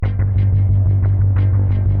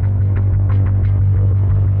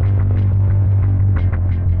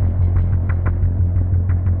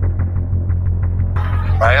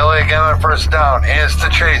again on first down. Hands to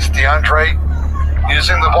Chase. DionDre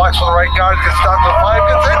using the blocks for the right guard. Gets down to the 5.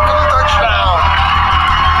 Gets in for the touchdown.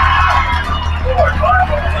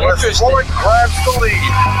 West Warwick grabs the lead.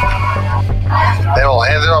 They will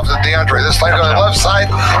hand it off to DionDre. This time on the left side.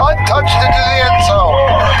 Untouched into the end zone.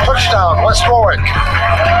 Touchdown, West Warwick.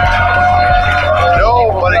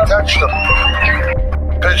 Nobody touched him.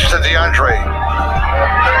 Pitch to DionDre.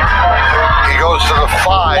 He goes to the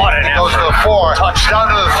 5. He goes to the 4. Touchdown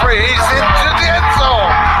to the 3. He's into the end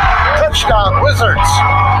zone. Touchdown, Wizards.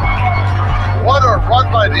 What a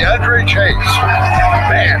run by DionDre Chase.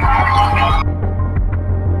 Man.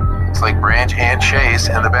 It's like Branch and Chase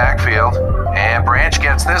in the backfield. And Branch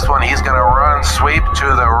gets this one. He's going to run sweep to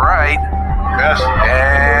the right. Yes.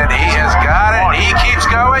 And he has got it. He keeps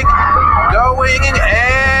going.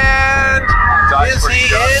 And is he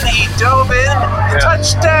in? He dove in. Yeah.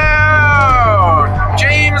 Touchdown!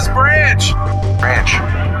 James Branch. Branch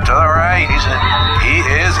to the right. He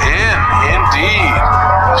is in, indeed.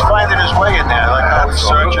 He's finding his way in there. Like how he's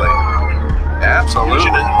searching.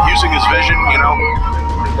 Absolutely. Using his vision,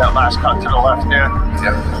 That last cut to the left there.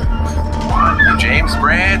 Yep. James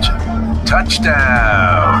Branch,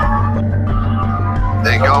 touchdown.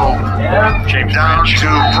 They go James down Branch. to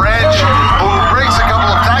Branch, who breaks a couple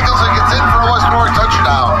of tackles and gets in for a West Warwick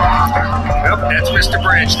touchdown. Yep, that's Mr.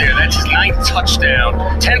 Branch there. That's his 9th touchdown,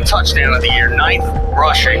 10th touchdown of the year, 9th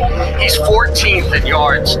rushing. He's 14th in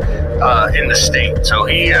yards in the state, so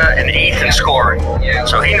he and 8th in scoring.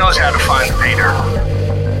 So he knows how to find the pay dirt.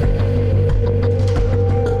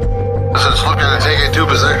 Is looking to take a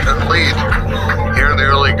 2-possession lead here in the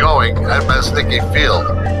early going at Masnicki Field.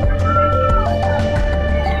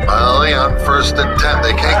 Finally on 1st and 10.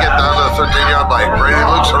 They can't get down to the 13-yard line. Brady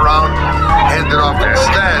looks around, hands it off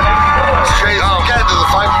instead. Chase again to the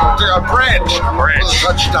 5-yard Branch for the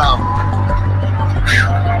touchdown.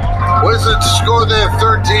 Wizards score their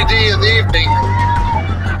 3rd TD in the evening.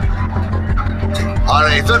 On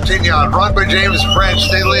a 13-yard run by James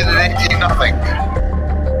Branch, they lead at 18-0.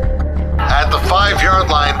 At the 5-yard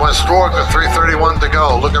line, West Warwick with 3:31 to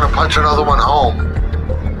go, looking to punch another one home.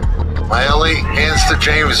 Miley hands to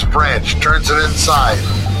James Branch, turns it inside.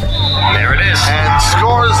 There it is. And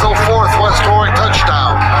scores the 4th West Warwick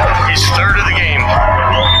touchdown. He's 3rd of the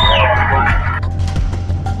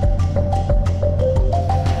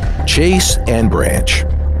game. Chase and Branch.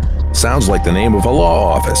 Sounds like the name of a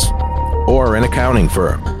law office or an accounting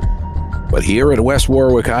firm. But here at West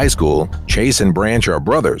Warwick High School, Chase and Branch are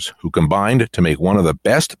brothers who combined to make one of the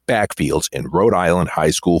best backfields in Rhode Island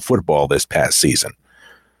high school football this past season,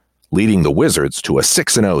 leading the Wizards to a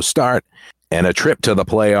 6-0 start and a trip to the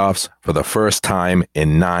playoffs for the first time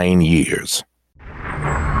in 9 years.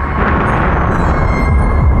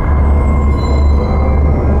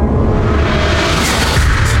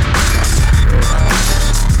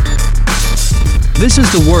 This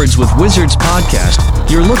is the Words with Wizards podcast,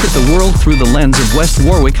 your look at the world through the lens of West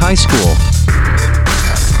Warwick High School.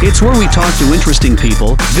 It's where we talk to interesting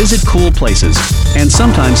people, visit cool places, and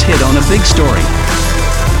sometimes hit on a big story.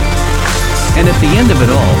 And at the end of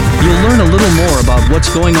it all, you'll learn a little more about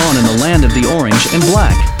what's going on in the land of the orange and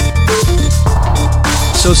black.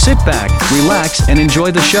 So sit back, relax, and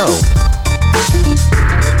enjoy the show.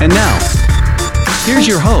 And now, here's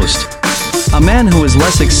your host, a man who is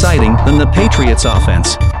less exciting than the Patriots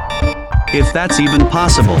offense, if that's even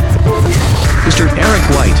possible, Mr. Eric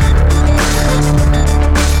White.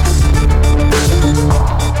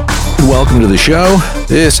 Welcome to the show.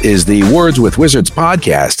 This is the Words with Wizards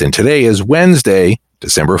podcast, and today is Wednesday,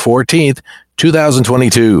 December 14th,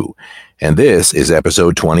 2022, and this is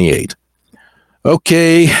episode 28.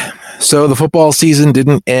 Okay, so the football season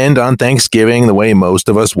didn't end on Thanksgiving the way most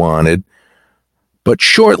of us wanted. But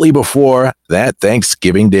shortly before that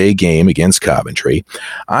Thanksgiving Day game against Coventry,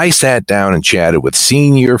 I sat down and chatted with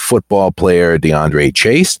senior football player DionDre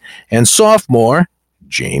Chase and sophomore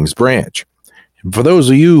James Branch. And for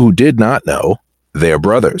those of you who did not know, they're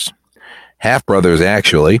brothers. Half-brothers,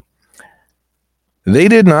 actually. They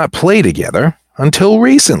did not play together until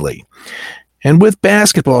recently. And with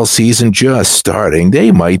basketball season just starting,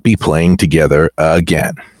 they might be playing together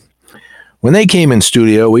again. When they came in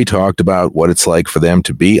studio, we talked about what it's like for them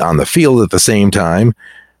to be on the field at the same time,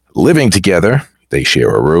 living together, they share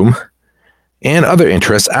a room, and other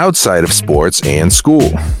interests outside of sports and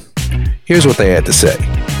school. Here's what they had to say.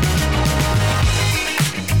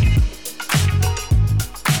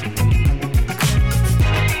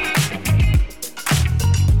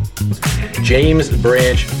 James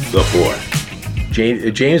Branch the Fourth.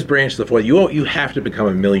 James Branch the Fourth. You have to become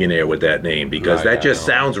a millionaire with that name because that just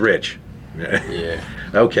sounds rich. Yeah.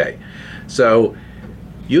 Okay. So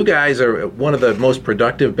You guys are one of the most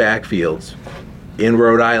productive backfields in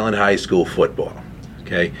Rhode Island high school football.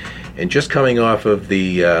 Okay, and just coming off of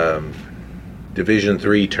the Division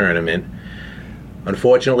III tournament,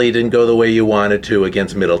 unfortunately, it didn't go the way you wanted to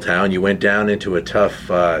against Middletown. You went down into a tough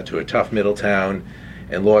Middletown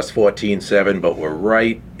and lost 14-7, but were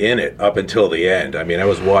right in it up until the end. I mean, I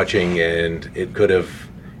was watching, and it could have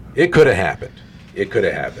happened. It could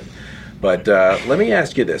have happened. But let me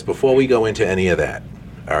ask you this before we go into any of that.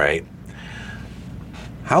 All right.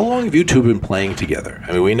 How long have you two been playing together?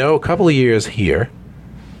 I mean, we know a couple of years here,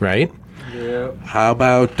 right? Yeah. How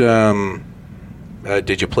about,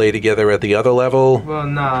 did you play together at the other level? Well,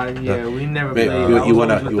 nah, yeah, we never Maybe played. you I was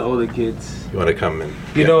wanna- always with you- the older kids. You want to come and...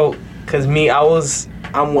 You know, cause me, I was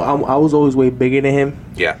always way bigger than him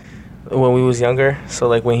Yeah. when we was younger. So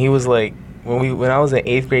like when he was like when I was in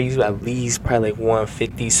 8th grade, he was at least probably like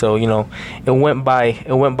 150. So you know, it went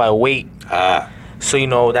by weight. Ah, So you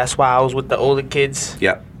know that's why I was with the older kids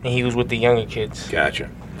yeah. and he was with the younger kids. Gotcha.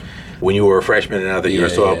 When you were a freshman and now that you're a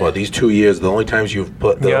Yeah, sophomore, yeah. these 2 years, the only time you've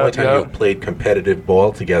played competitive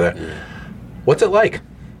ball together. Yeah. What's it like?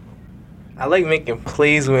 I like making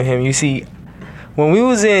plays with him. You see, when we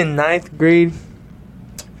was in 9th grade,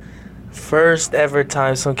 first ever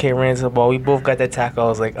time some kid ran to the ball, we both got that tackle. I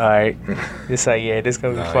was like, all right, this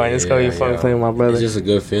gonna be Nah, fun. This gonna be fun playing with my brother. It's just a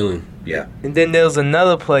good feeling. Yeah. And then there was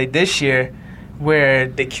another play this year where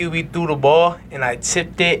the QB threw the ball and I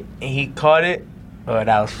tipped it and he caught it. Oh,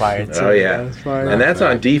 that was fire too. Oh, yeah. That was fire. And that's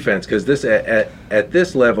on defense because this at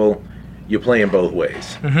this level, you're playing both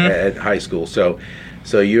ways at high school. So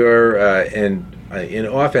you're in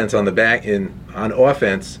offense on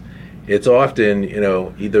offense, it's often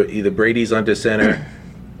either Brady's under center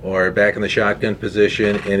or back in the shotgun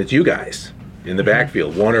position, and it's you guys in the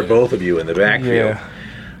backfield, one or both of you in the backfield. Yeah.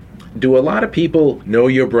 Do a lot of people know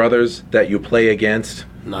your brothers that you play against?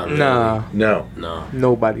 Not really. Nah, No. No.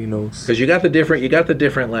 nobody knows. Because you got the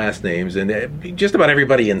different last names, and just about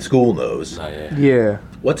everybody in school knows. Not yet. Yeah.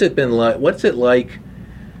 What's it been like? What's it like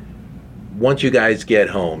once you guys get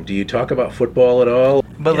home? Do you talk about football at all?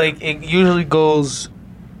 But like it usually goes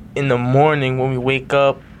in the morning when we wake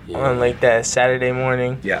up on like that Saturday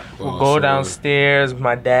morning. Yeah. We'll Oh, go so- downstairs,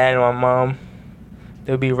 my dad and my mom,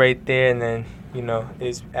 they'll be right there, and then, they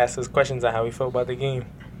just ask us questions on how we felt about the game.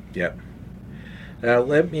 Yep. Now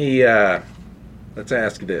let's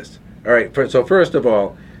ask this. All right. So first of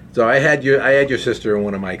all, I had your sister in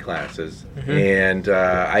one of my classes, and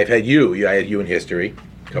I've had you. I had you in history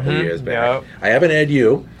a couple of years back. Yep. I haven't had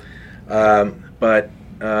you, but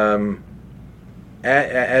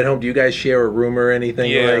at home, do you guys share a room or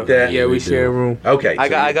anything like that? Yeah, we we share a do. room. Okay. I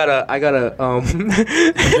got a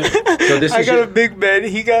So this I is got your- a big bed.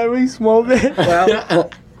 He got a really small bed.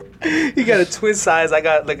 Well, He got a twin size. I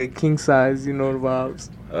got like a king size. You know the vibes.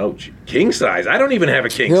 king size. I don't even have a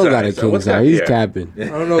king He size. don't got a So king what's size. up He's here? capping. I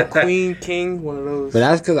don't know, queen, king, one of those. But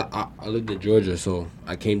that's because I lived in Georgia, so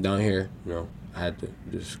I came down here. I had to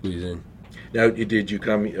just squeeze in. Now, did you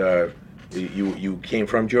come? You came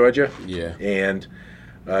from Georgia, Yeah. and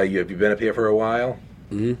have you been up here for a while?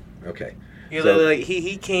 hmm Okay. Yeah, So- like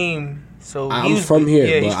he came. So he I'm was- from here,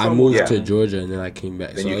 yeah, but he's I from- moved Yeah. to Georgia and then I came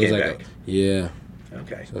back. Then so you it was came like back. Yeah.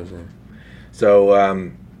 Okay. So I'm saying.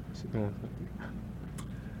 So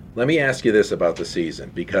let me ask you this about the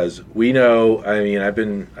season, because we know. I mean, I've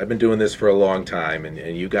been doing this for a long time,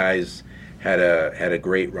 and you guys had a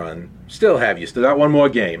great run. Still have. You still got one more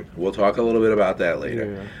game. We'll talk a little bit about that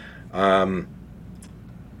later.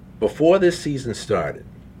 Before this season started,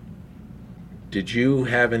 did you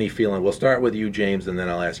have any feeling? We'll start with you, James, and then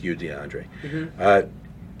I'll ask you, DionDre.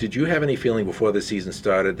 Did you have any feeling before the season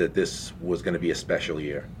started that this was going to be a special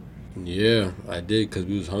year? Yeah, I did because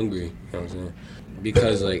we was hungry. You know what I'm saying?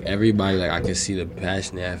 Because like everybody, like I could see the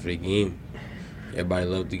passion they had for the game. Everybody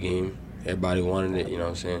loved the game. Everybody wanted it. You know what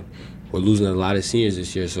I'm saying? We're losing a lot of seniors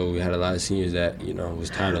this year, so we had a lot of seniors that was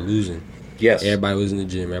tired of losing. Yes. Everybody was in the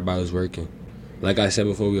gym. Everybody was working. Like I said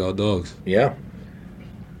before, we all dogs. Yeah.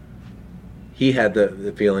 He had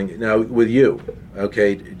the feeling. Now with you,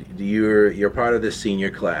 okay, you're part of the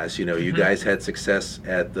senior class. You guys had success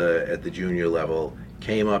at the junior level,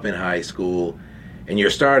 came up in high school, and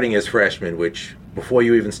you're starting as freshmen. Which before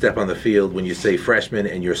you even step on the field, when you say freshman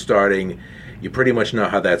and you're starting, you pretty much know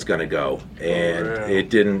how that's going to go. And it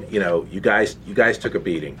didn't. You guys took a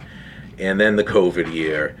beating, and then the COVID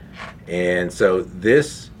year, and so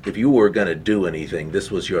this. If you were going to do anything, this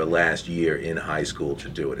was your last year in high school to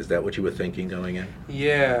do it. Is that what you were thinking going in?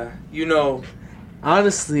 Yeah,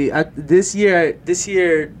 honestly, this year,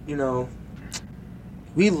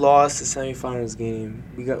 we lost the semifinals game.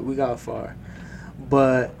 We got far,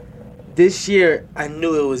 but this year, I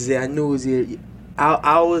knew it was there. I knew it was there.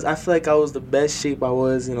 I feel like I was the best shape I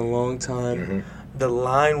was in a long time. Mm-hmm. The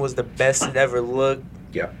line was the best it ever looked.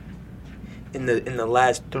 Yeah. In the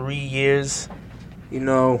last 3 years,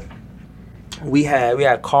 we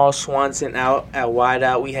had Carl Swanson out at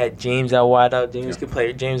wideout. We had James at wideout. James could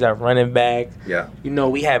play. James at running back. Yeah.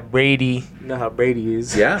 We had Brady. You know how Brady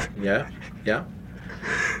is. Yeah.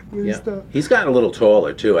 He's gotten a little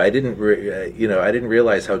taller too. I didn't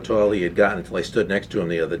realize how tall he had gotten until I stood next to him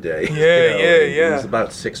the other day. Yeah. He was about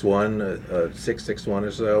 6'1", 6'1"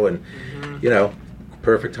 or so, and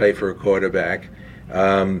perfect height for a quarterback.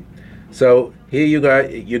 So here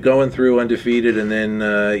you're going through undefeated, and then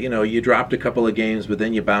you dropped a couple of games, but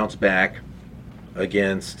then you bounced back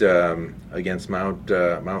against Mount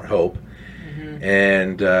Hope.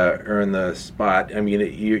 And earn the spot. I mean,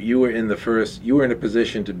 you were in a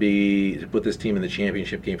position to put this team in the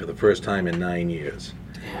championship game for the first time in 9 years.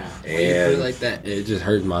 Yeah. And like that, it just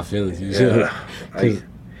hurt my feelings.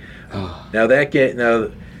 Now that game,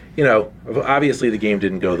 obviously the game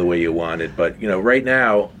didn't go the way you wanted, but right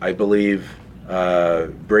now I believe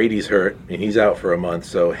Brady's hurt and he's out for a month.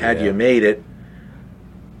 So had you made it,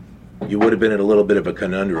 you would have been in a little bit of a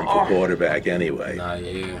conundrum for quarterback anyway.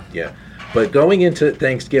 Yeah. But going into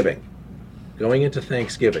Thanksgiving,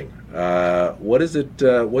 what is it?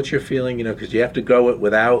 What's your feeling? Because you have to go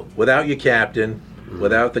without your captain,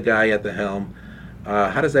 without the guy at the helm.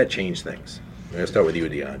 How does that change things? I'm going to start with you,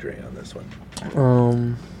 DionDre, on this one.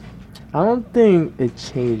 I don't think it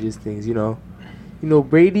changes things.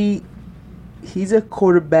 Brady, he's a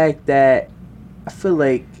quarterback that I feel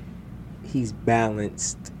like he's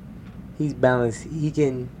balanced. He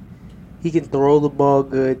can throw the ball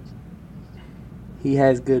good. He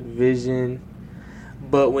has good vision,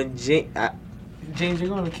 but when James, you're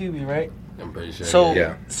going to QB, right? I'm pretty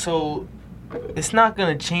sure. So it's not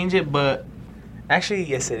gonna change it, but actually,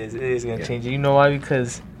 yes, it is. It is gonna change it. You know why?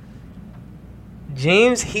 Because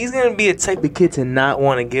James, he's gonna be a type of kid to not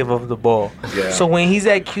want to give up the ball. Yeah. So when he's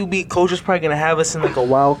at QB, coach is probably gonna have us in like a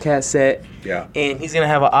wildcat set. Yeah. And he's gonna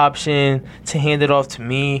have an option to hand it off to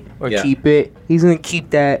me or keep it. He's gonna keep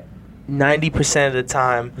that 90% of the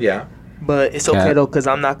time. Yeah. But it's okay though, because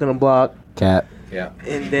I'm not gonna block. Cap. Yeah.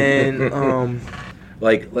 And then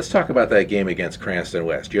let's talk about that game against Cranston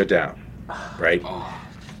West. You're down, right?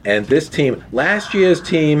 And this team, last year's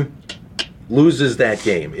team, loses that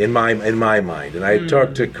game in my mind. And I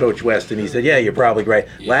talked to Coach West, and he said, "Yeah, you're probably right.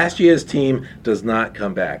 Yeah. Last year's team does not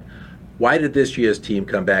come back. Why did this year's team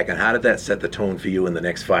come back, and how did that set the tone for you in the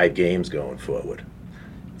next 5 games going forward?"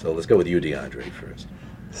 So let's go with you, DionDre, first.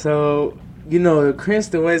 So the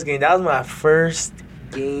Cranston West game, that was my first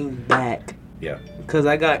game back. Yeah. Because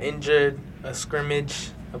I got injured, a scrimmage,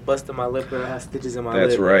 I busted my lip and I had stitches in my lip.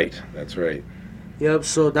 That's right. Yep,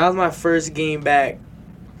 so that was my first game back.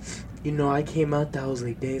 I came out there, I was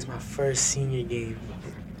like, dang, it's my first senior game.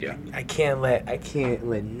 Yeah. I can't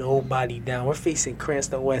let nobody down. We're facing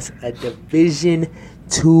Cranston West, a Division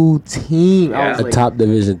II team. Yeah. A top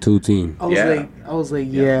Division II team. I was like,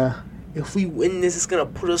 if we win this, it's gonna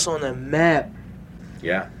put us on the map.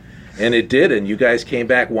 Yeah. And it did, and you guys came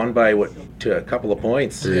back, won by to a couple of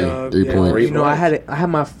points. 3 points. I had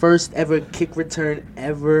my first ever kick return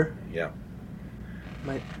ever. Yeah.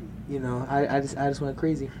 I just went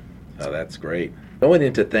crazy. Oh, that's great. Going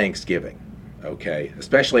into Thanksgiving, okay,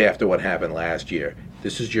 especially after what happened last year,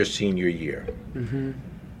 this is your senior year. Mm-hmm.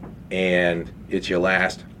 And it's your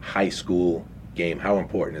last high school game. How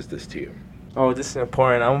important is this to you? Oh, this is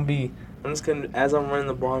important. As I'm running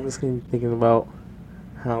the ball, I'm just gonna be thinking about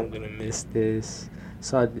how I'm gonna miss this.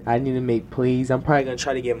 So I need to make plays. I'm probably gonna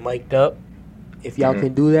try to get mic'd up. If y'all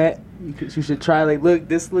can do that, you should try. Like, look,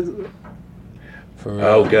 this looks.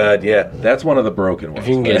 Oh God, yeah, that's one of the broken ones. If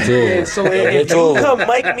you can get to it. So if you come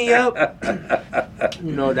mic me up, that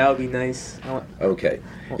would be nice. Okay,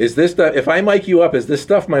 is this stuff? If I mic you up, is this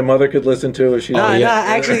stuff my mother could listen to? If she's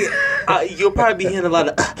actually, you'll probably be hearing a lot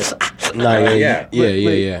of. But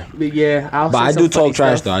I do talk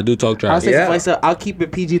trash though. I'll say some stuff. I'll keep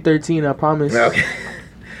it PG-13. I promise. Okay.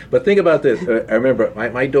 But think about this. I remember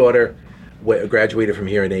my daughter graduated from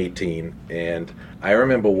here in 2018, and I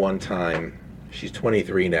remember one time. She's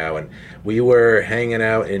 23 now, and we were hanging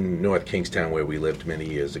out in North Kingstown where we lived many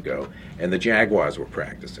years ago, and the Jaguars were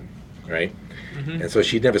practicing, right? Mm-hmm. And so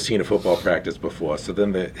she'd never seen a football practice before. So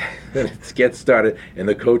then it gets started, and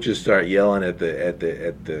the coaches start yelling at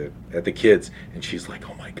the kids, and she's like,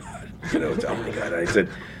 "Oh my God, oh my God!" I said,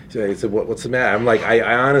 So I said, what's the matter? I'm like, I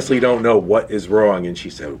honestly don't know what is wrong. And she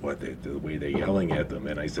said, what, the way they're yelling at them.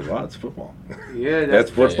 And I said, well, it's football. Yeah,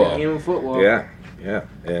 That's football. Game of football. Yeah.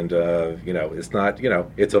 And, it's not,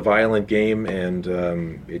 it's a violent game, and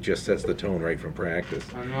it just sets the tone right from practice.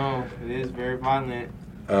 I know. It is very violent.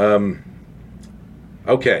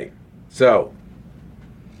 Okay. So,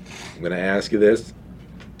 I'm going to ask you this.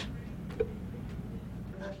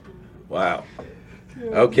 Wow.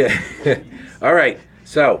 Okay. All right.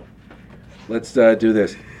 So, let's do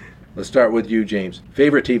this. Let's start with you, James.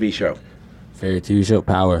 Favorite TV show? Favorite TV show?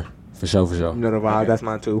 Power. For sure. No, Okay. that's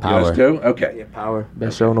mine too. Power. Yours too? Okay. Yeah, Power.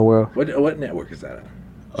 Best show in the world. What network is that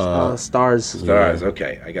on? Stars. Stars.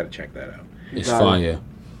 Okay. I got to check that out. It's fire.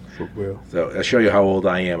 For real. So, I'll show you how old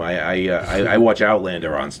I am. I watch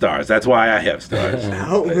Outlander on Stars. That's why I have Stars.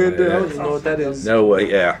 Outlander. I don't even know what that is. No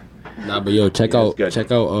way. Yeah. Nah, but yo, check Yeah, out it's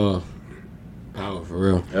good. Power for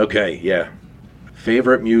real. Okay. Yeah.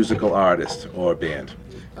 Favorite musical artist or band?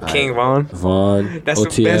 King Von. Vaughn. That's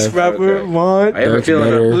OTF. the best rapper, Okay. Von. I have a Dirk's feeling.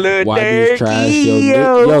 better. Lil YB's trash. Durky,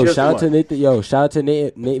 Yo, Just shout out to one. Nate. Yo, shout out to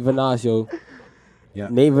Nate Vanasse, yo. Yeah.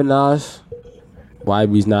 Nate Vanasse.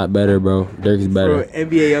 YB's not better, bro. Dirk's Bro, better.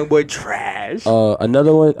 NBA YoungBoy trash.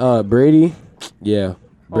 Another one. Brady. Yeah.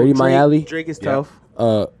 Brady, my alley. Drake is Yeah. tough.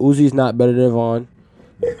 Uzi's not better than Vaughn.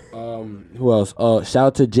 Who else? Shout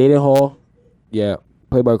out to Jaden Hall. Yeah.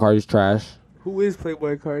 Playboy Cardi's trash. Who is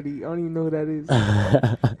Playboy Cardi? I don't even know who that is.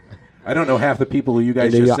 I don't know half the people who you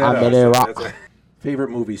guys And then just you said. got Ahmed are, Rock. so that's a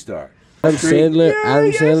favorite movie star? Adam Sandler. Yeah, Adam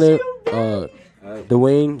yes, Sandler. you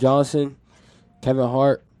Dwayne Johnson. Kevin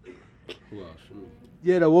Hart. Who else?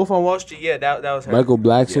 Yeah, the Wolf on Wall Street. Yeah, that was her. Michael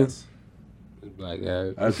Blackson. Yes. Black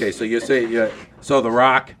guy. Okay, so you're saying so The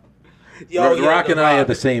Rock. Yo, The Rock and I are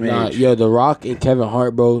the same Nah, age. yo, The Rock and Kevin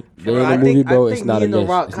Hart, bro. They Bro, in the movie, bro. It's not a me and The miss.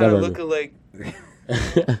 Rock It's kind never of a look miss. alike.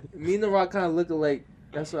 Me and The Rock kind of look alike.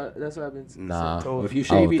 That's what I've been Nah. Well, told. if you I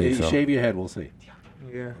don't shave, think so. shave your head, we'll see.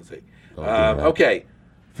 Yeah. We'll see. Don't do that. Okay,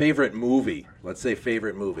 favorite movie. Let's say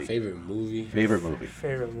favorite movie. Favorite movie? Favorite movie.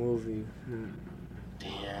 Favorite movie.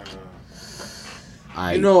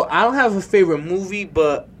 I You know, I don't have a favorite movie,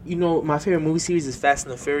 but my favorite movie series is Fast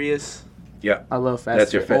and the Furious. Yeah. I love Fast.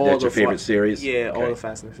 That's your all that's the your favorite series. Yeah, all Okay. the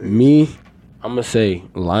Fast and the Furious. me, I'm gonna say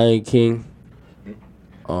Lion King.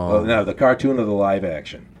 Oh, no, the cartoon or the live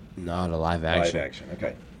action. Nah, the live action. Live action.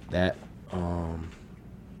 Okay. That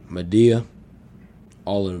Medea.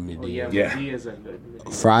 All of the Oh Medea. yeah, Yeah. Medea's a good.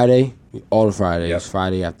 Medea. Friday, all the Fridays. Yep.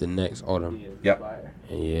 Friday after next, all them. Medea's Yep. fire.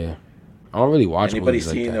 And yeah, I don't really watch Anybody movies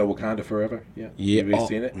seen like that. Wakanda Forever? Yeah. Yeah, Anybody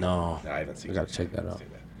seen it? No, No, I haven't seen I it. gotta check that out. Seen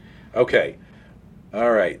that. Okay.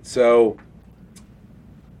 All right. So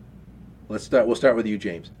we'll start with you,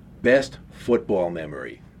 James. Best football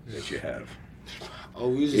memory that you have. Oh,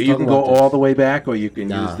 we was You can go all the way back, or you can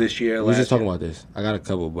use this year. We was Last just talking year. about this. I got a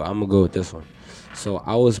couple, but I'm gonna go with this one. So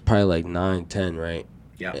I was probably like 9, 10, right?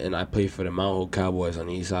 Yeah. And I played for the Mount Hope Cowboys on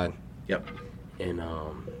the east side. Yep. And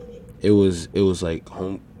it was like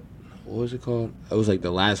home. What was it called? It was like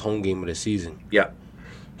the last home game of the season. Yeah.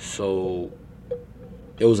 So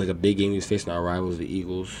it was like a big game. We was facing our rivals, the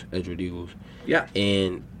Eagles, Edgewood Eagles. Yeah.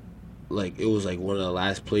 And like it was like one of the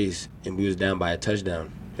last plays, and we was down by a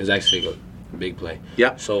touchdown. It was actually like a big play.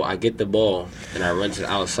 Yeah. So I get the ball and I run to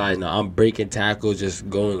the outside. Now I'm breaking tackles, just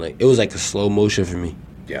going like it was like a slow motion for me.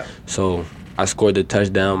 Yeah. So I scored the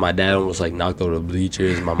touchdown. My dad almost like knocked over the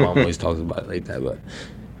bleachers. My mom always talks about it like that, but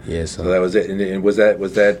yeah. So that was it. And was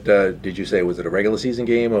that? Did you say was it a regular season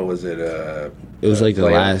game or was it a? It was like the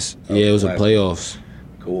playoff? last. Oh, Yeah, it was a last- playoffs.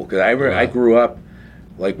 Cool. Because I grew up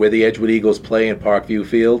like where the Edgewood Eagles play in Parkview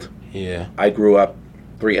Field. Yeah. I grew up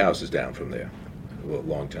 3 houses down from there, a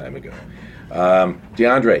long time ago.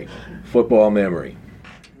 DionDre, football memory.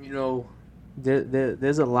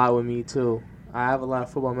 There's a lot with me too. I have a lot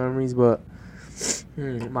of football memories, but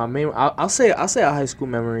my main, I'll say a high school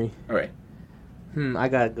memory. All right. I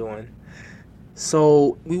got a good one.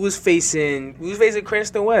 So we was facing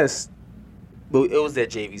Cranston West, but it was their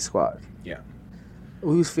JV squad. Yeah.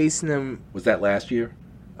 We was facing them. Was that last year?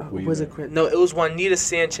 Were you Was it? there? No, it was Juanita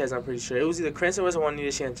Sanchez. I'm pretty sure it was either Cranston West or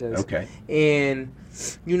Juanita Sanchez. Okay. And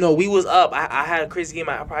we was up. I had a crazy game.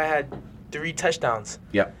 I probably had 3 touchdowns.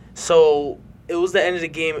 Yep. So it was the end of the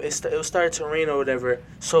game. It started to rain or whatever.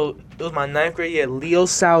 So it was my 9th grade year. Leo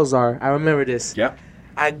Salazar. I remember this. Yep.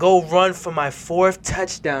 I go run for my 4th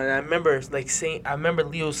touchdown, and I remember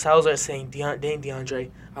Leo Salazar saying, DionDre,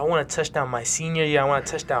 I want a touchdown. My senior year, I want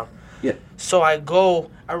a touchdown. Yeah. So I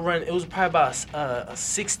run. It was probably about a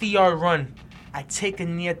 60-yard run. I take a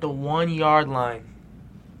knee at the 1-yard line.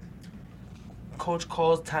 Coach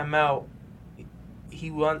calls timeout.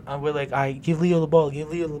 We're like, all right, give Leo the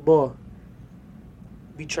ball.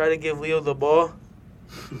 we try to give Leo the ball,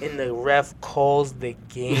 and the ref calls the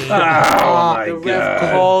game. Oh, my the ref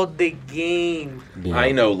God. called the game. Yeah.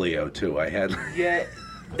 I know Leo, too. I had... Yeah,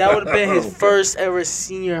 that would have been his first ever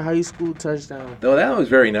senior high school touchdown. Though that was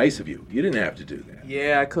very nice of you. You didn't have to do that.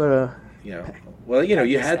 Yeah, I could have. You know, well, you know,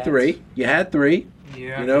 you had three. You had three.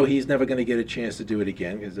 Yeah. You know, he's never going to get a chance to do it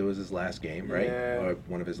again because it was his last game, right? Yeah. Or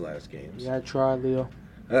one of his last games. Yeah, I tried, Leo.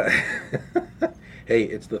 Hey,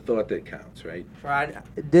 it's the thought that counts, right? Friday,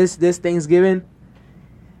 this Thanksgiving,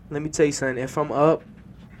 let me tell you something. If I'm up,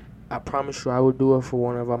 I promise you I will do it for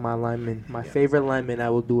one of my linemen. My favorite lineman, I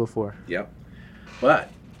will do it for. Yep. But,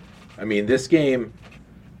 I mean, this game,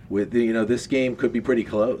 this game could be pretty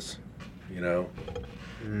close, you know.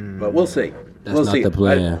 But we'll see. That's we'll not see. the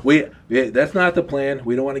plan. That's not the plan.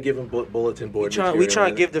 We don't want to give them bulletin board We material.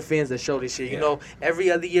 trying to give the fans a show this year. You know,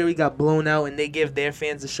 every other year we got blown out, and they give their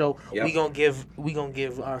fans a show. Yep. We gonna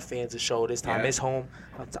give our fans a show this time. Yeah. It's home.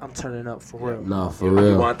 I'm turning up for real. No, for You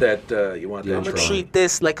real. want that? You want Yeah, that? I'm gonna trying. treat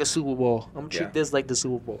this like a Super Bowl. I'm gonna treat Yeah. this like the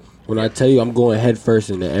Super Bowl. When I tell you I'm going head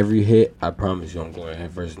first into every hit, I promise you I'm going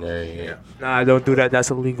head first in every hit. Yeah. Nah, don't do that.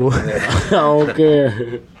 That's illegal. I don't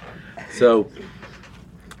care. So,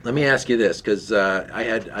 let me ask you this, because I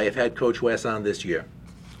have had Coach Wes on this year,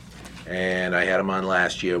 and I had him on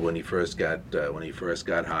last year when he first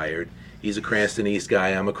got hired. He's a Cranston East guy.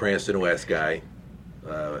 I'm a Cranston West guy,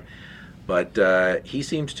 but he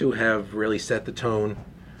seems to have really set the tone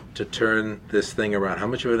to turn this thing around. How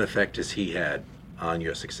much of an effect has he had on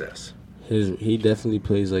your success? He definitely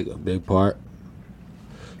plays like a big part.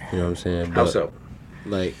 You know what I'm saying? How But, so?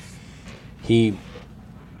 Like, he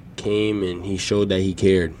came and he showed that he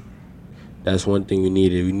cared. That's one thing we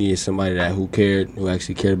needed. We needed somebody who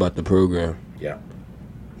actually cared about the program. Yeah.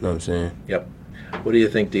 You know what I'm saying? Yep. What do you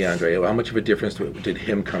think, DionDre? How much of a difference did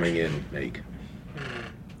him coming in make?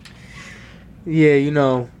 Yeah, you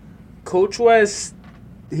know, Coach West,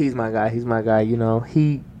 he's my guy. He's my guy. You know,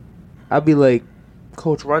 I'll be like,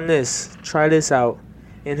 Coach, run this, try this out,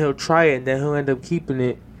 and he'll try it, and then he'll end up keeping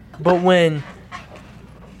it. But when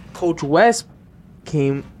Coach West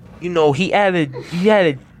came, you know, he added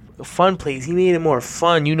fun plays. He made it more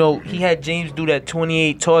fun. You know, he had James do that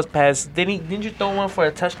 28 toss pass. Didn't you throw one for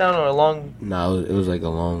a touchdown or a long? No, it was like a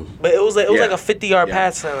long. But it was like Yeah. a 50-yard Yeah.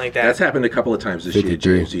 pass, something like that. That's happened a couple of times this year,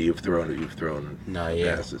 53. James. You've thrown Nah,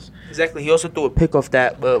 yeah. passes. Exactly. He also threw a pick off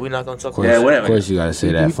that, but we're not gonna talk Of course, about Yeah, that. whatever. Of course, you gotta say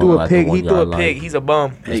He that threw from a like pig. the He 1 threw a yard line. pig. He's a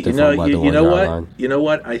bum. Hey, It's the fun about the you know 1 what? yard line. You know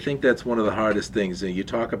what? I think that's one of the hardest things. And you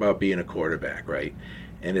talk about being a quarterback, right?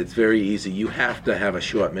 And it's very easy. You have to have a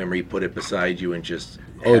short memory, put it beside you, and just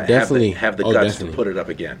definitely. have the Oh, guts definitely. to put it up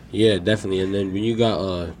again. Yeah, definitely. And then when you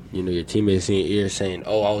got your teammates in your ear saying,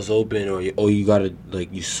 "Oh, I was open," or "Oh, you gotta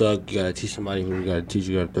you suck," you gotta teach somebody who you gotta teach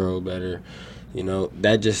you gotta throw better. You know,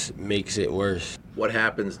 that just makes it worse. What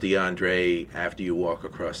happens, DionDre, after you walk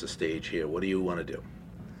across the stage here? What do you want to do?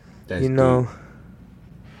 That's You know,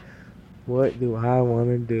 what do I want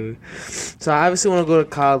to do? So I obviously want to go to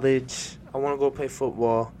college. I want to go play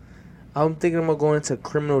football. I'm thinking I'm going to go into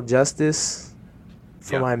criminal justice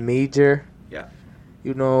for Yeah. my major. Yeah.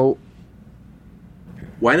 You know,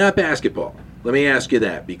 Why not basketball? Let me ask you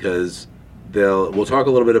that, because we'll talk a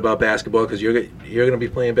little bit about basketball, because you're going to be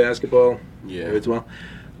playing basketball Yeah. as well.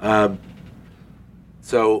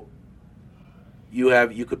 So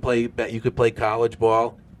you could play college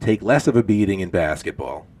ball, take less of a beating in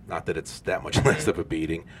basketball. Not that it's that much less of a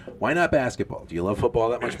beating. Why not basketball? Do you love football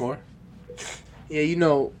that much more? yeah, you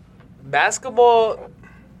know, basketball,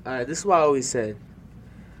 this is what I always said.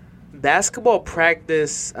 Basketball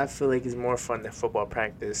practice, I feel like, is more fun than football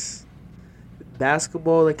practice.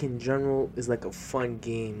 Basketball, like, in general, is like a fun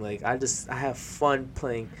game. Like, I have fun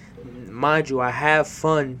playing. Mind you, I have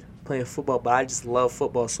fun playing football, but I just love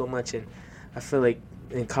football so much. And I feel like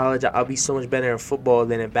in college, I'll be so much better in football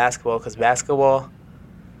than in basketball, because basketball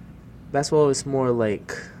is more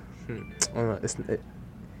like, I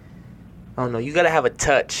don't know. You got to have a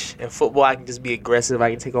touch. In football, I can just be aggressive. I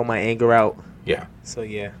can take all my anger out. Yeah. So,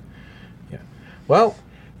 yeah. Well,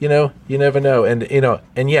 you never know.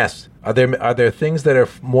 And yes, are there things that are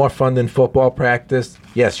more fun than football practice?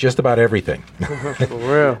 Yes, just about everything. For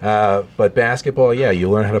real. But basketball, yeah, you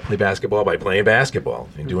learn how to play basketball by playing basketball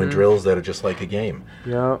and doing drills that are just like a game.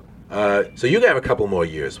 Yeah. So you have a couple more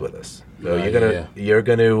years with us. So Yeah, you're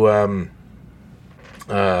gonna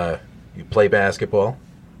you play basketball,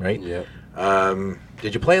 right? Yeah.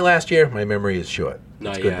 Did you play last year? My memory is short. No,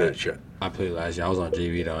 It's good yeah. that it's short. I played last year. I was on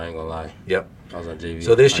JV though. I ain't gonna lie. Yep. I was on JV.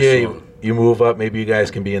 So this I year swung. you move up. Maybe you guys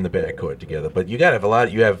can be in the backcourt together. But you got to have a lot.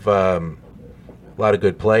 You have a lot of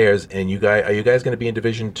good players. And are you guys going to be in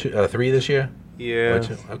Division 3 this year? Yeah.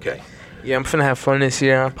 Okay. Yeah, I'm finna have fun this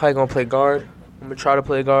year. I'm probably gonna play guard. I'm gonna try to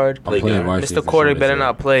play guard. I'm playing varsity Mr. for Quarter sure, better so.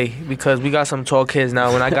 not play because we got some tall kids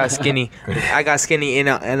now. When I got skinny, and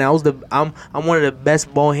I'm one of the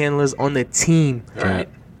best ball handlers on the team. All right.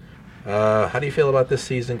 How do you feel about this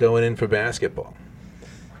season going in for basketball?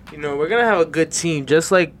 You know, we're gonna have a good team,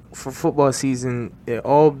 just like for football season. We're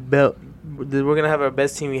gonna have our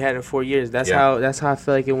best team we had in 4 years. That's how I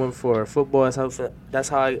feel like it went for football. That's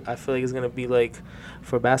how I feel like it's gonna be like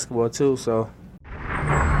for basketball too. So.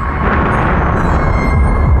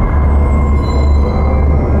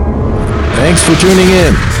 Thanks for tuning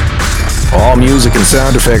in. All music and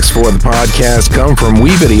sound effects for the podcast come from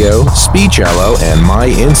WeVideo, Speechello, and My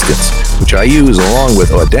Instance, which I use along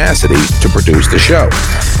with Audacity to produce the show.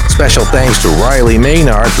 Special thanks to Riley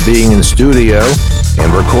Maynard for being in the studio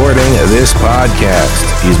and recording this podcast.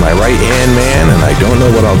 He's my right-hand man, and I don't know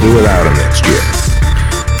what I'll do without him next year.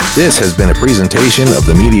 This has been a presentation of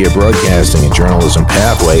the Media Broadcasting and Journalism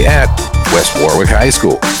Pathway at West Warwick High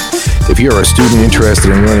School. If you're a student interested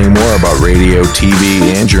in learning more about radio, TV,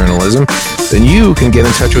 and journalism, then you can get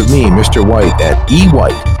in touch with me, Mr. White, at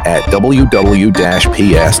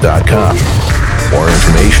ewhite@ww-ps.com. More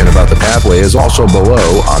information about the Pathway is also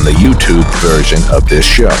below on the YouTube version of this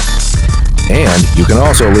show. And you can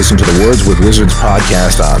also listen to the Words with Wizards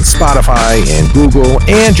podcast on Spotify and Google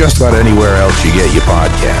and just about anywhere else you get your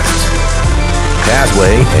podcasts.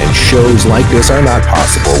 Pathway and shows like this are not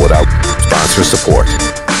possible without sponsor support.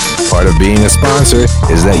 Part of being a sponsor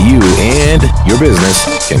is that you and your business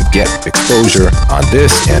can get exposure on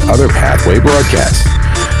this and other Pathway broadcasts.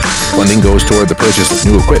 Funding goes toward the purchase of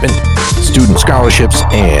new equipment, student scholarships,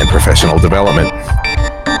 and professional development.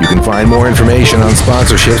 You can find more information on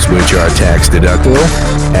sponsorships, which are tax deductible,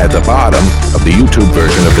 at the bottom of the YouTube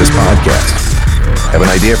version of this podcast. Have an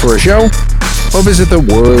idea for a show? Or visit the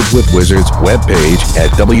Words with Wizards webpage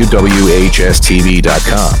at wwhstv.com.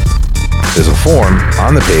 There's a form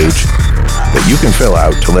on the page that you can fill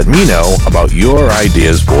out to let me know about your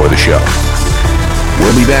ideas for the show.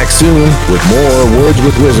 We'll be back soon with more Words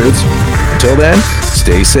with Wizards. Until then,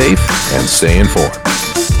 stay safe and stay informed.